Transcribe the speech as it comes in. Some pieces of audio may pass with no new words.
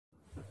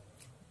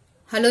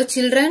Hello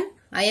children,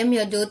 I am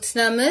your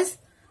Jyotsna Miss.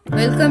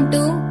 Welcome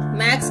to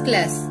Maths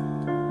class.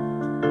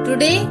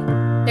 Today,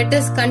 let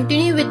us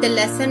continue with the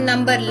lesson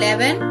number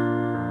 11,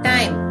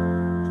 Time.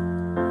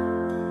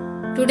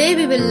 Today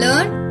we will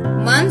learn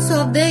months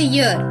of the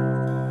year.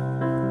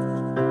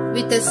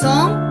 With a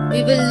song,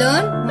 we will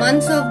learn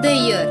months of the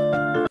year.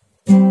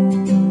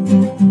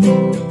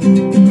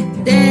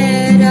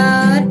 There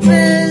are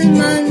 12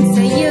 months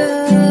a year.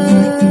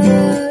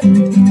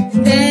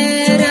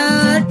 There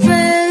are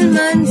 12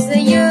 months a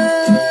year.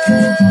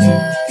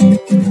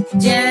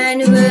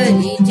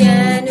 January,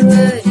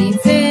 January,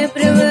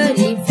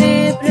 February,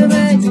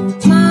 February,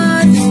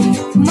 March,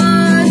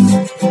 March,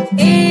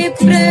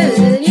 April,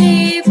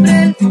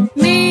 April,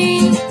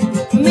 May,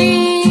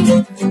 May,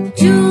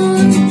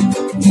 June,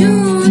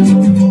 June,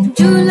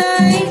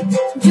 July,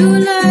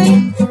 July,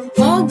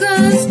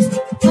 August,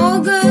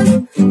 August,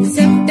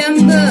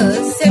 September,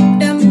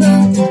 September,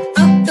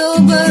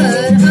 October,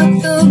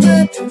 October,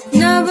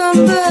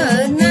 November,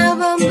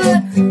 November,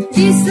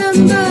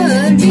 December,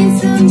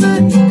 December.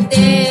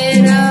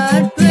 There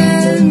are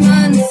 12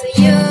 months a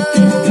year.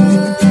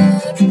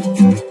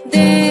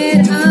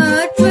 There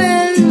are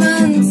 12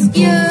 months a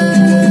year.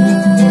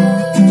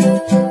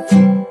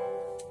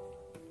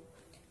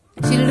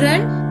 Children,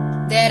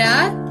 there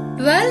are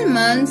 12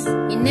 months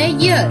in a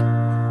year.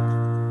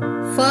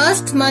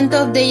 First month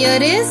of the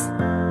year is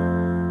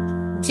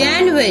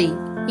January.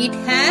 It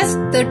has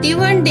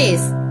 31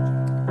 days.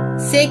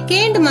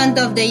 Second month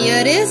of the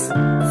year is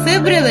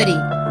February.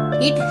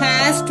 It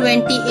has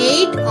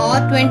 28 or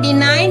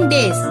 29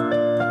 days.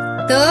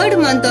 Third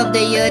month of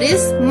the year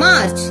is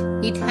March.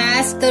 It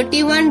has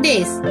 31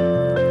 days.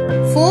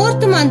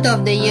 Fourth month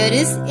of the year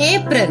is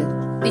April,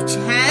 which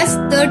has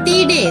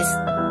 30 days.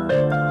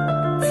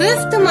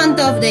 Fifth month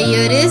of the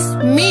year is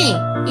May.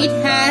 It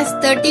has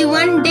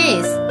 31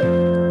 days.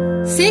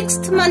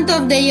 Sixth month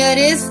of the year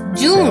is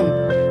June.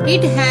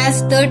 It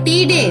has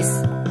 30 days.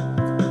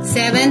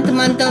 Seventh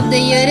month of the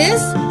year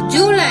is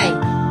July.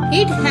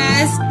 It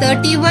has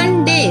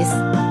 31 days.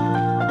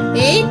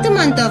 Eighth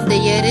month of the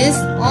year is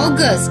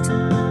August.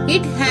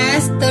 It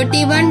has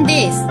 31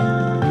 days.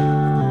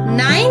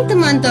 Ninth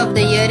month of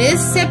the year is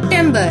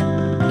September.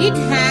 It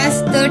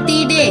has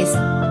 30 days.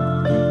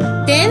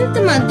 10th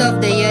month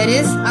of the year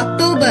is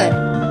October.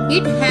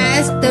 It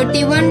has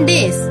 31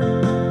 days.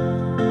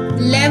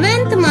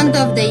 11th month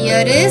of the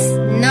year is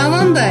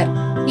November.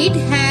 It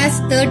has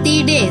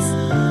 30 days.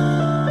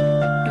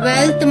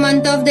 12th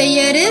month of the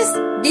year is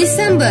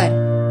December.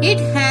 It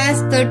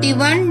has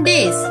 31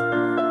 days.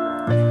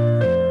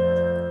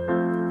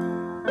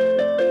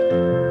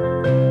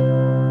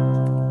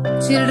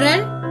 Children,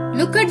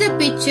 look at the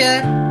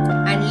picture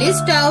and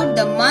list out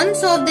the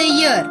months of the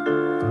year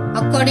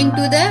according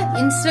to the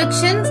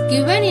instructions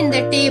given in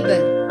the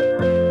table.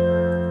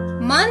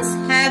 Months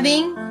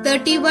having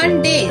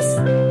 31 days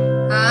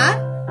are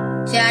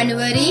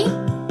January,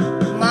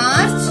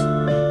 March,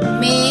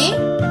 May,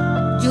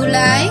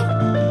 July,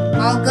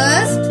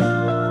 August,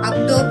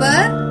 October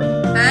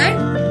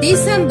and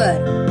December.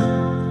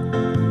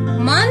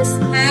 Months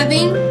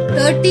having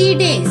 30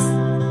 days: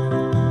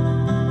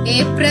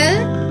 April,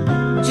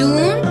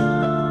 June,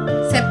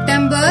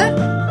 September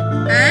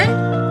and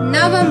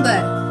November.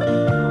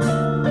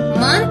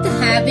 Month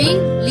having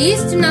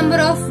least number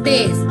of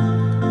days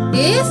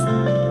is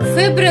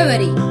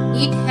February.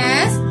 It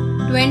has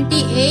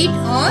 28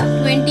 or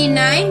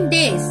 29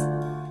 days.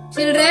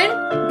 Children,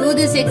 do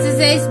this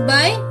exercise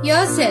by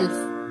yourself.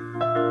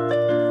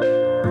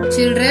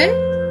 Children,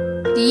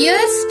 the year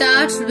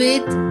starts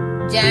with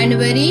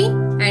January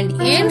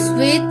and ends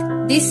with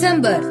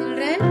December.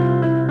 Children,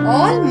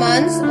 all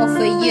months of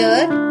a year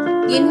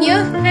in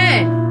your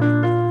hand.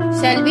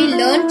 Shall we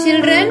learn,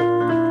 children?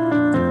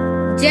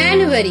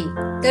 January,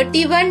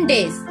 31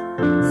 days.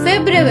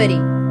 February,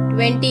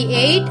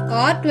 28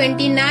 or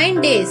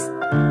 29 days.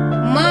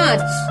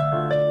 March,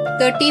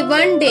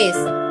 31 days.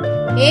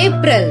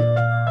 April,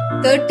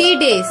 30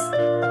 days.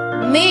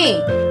 May,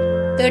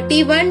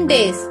 31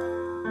 days.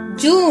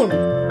 June,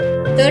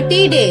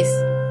 30 days.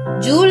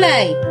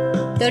 July,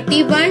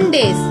 31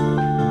 days.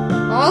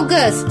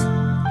 August,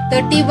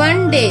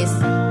 31 days.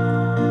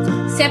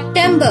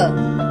 September,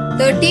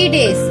 30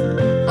 days.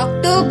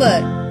 October,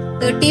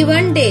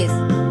 31 days.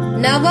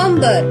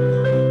 November,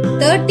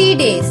 30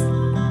 days.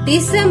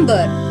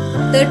 December,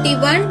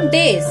 31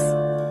 days.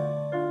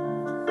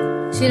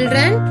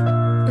 Children,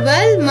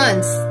 12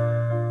 months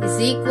is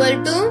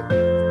equal to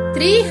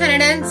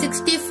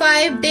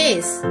 365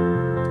 days,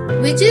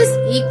 which is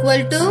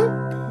equal to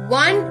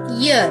 1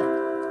 year.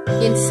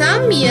 In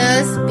some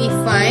years, we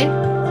find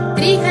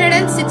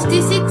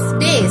 366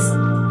 days.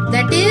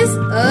 That is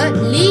a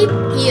leap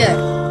year.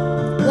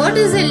 What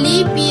is a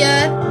leap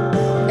year?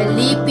 A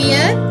leap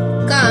year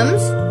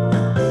comes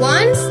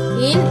once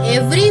in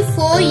every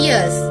 4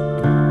 years.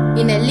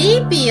 In a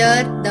leap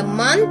year, the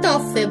month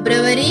of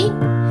February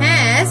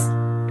has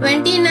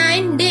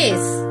 29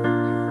 days.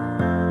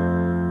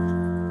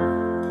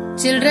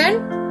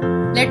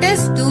 Children, let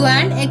us do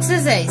an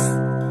exercise.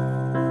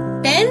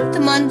 10th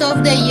month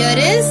of the year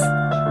is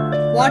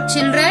What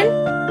children?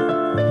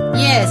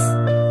 Yes,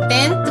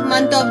 10th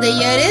month of the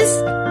year is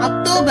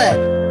October.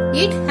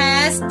 It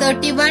has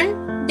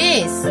 31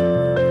 days.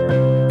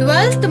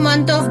 12th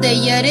month of the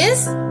year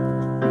is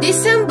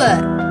December.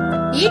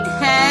 It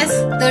has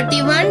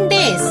 31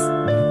 days.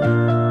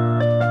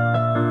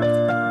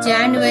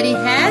 January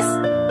has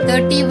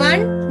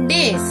 31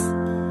 days.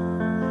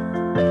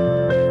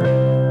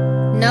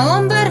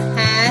 November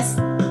has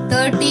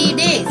 30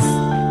 days.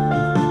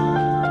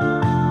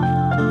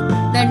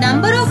 The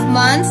number of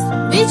months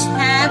which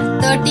have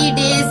 30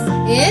 days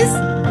is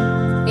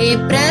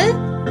April,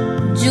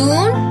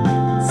 June,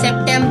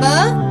 September,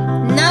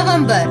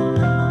 November.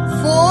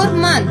 4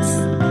 months.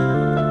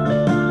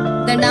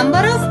 The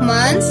number of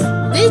months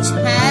which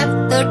have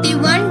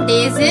 31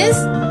 days is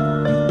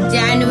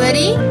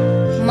January,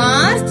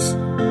 March,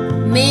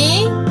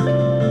 May,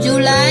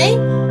 July,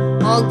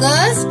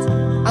 August,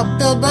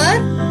 October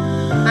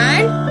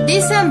and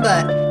December.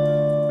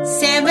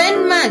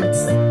 7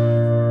 months.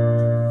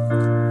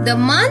 The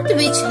month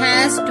which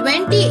has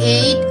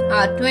 28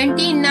 or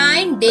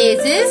 29 days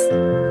is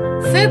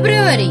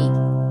February.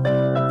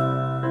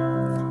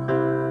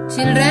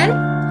 Children,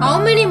 how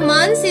many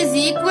months is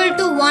equal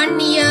to 1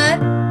 year?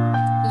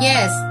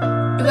 Yes,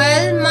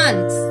 12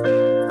 months.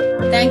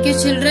 Thank you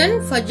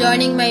children for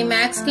joining my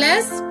maths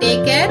class.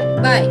 Take care.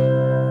 Bye.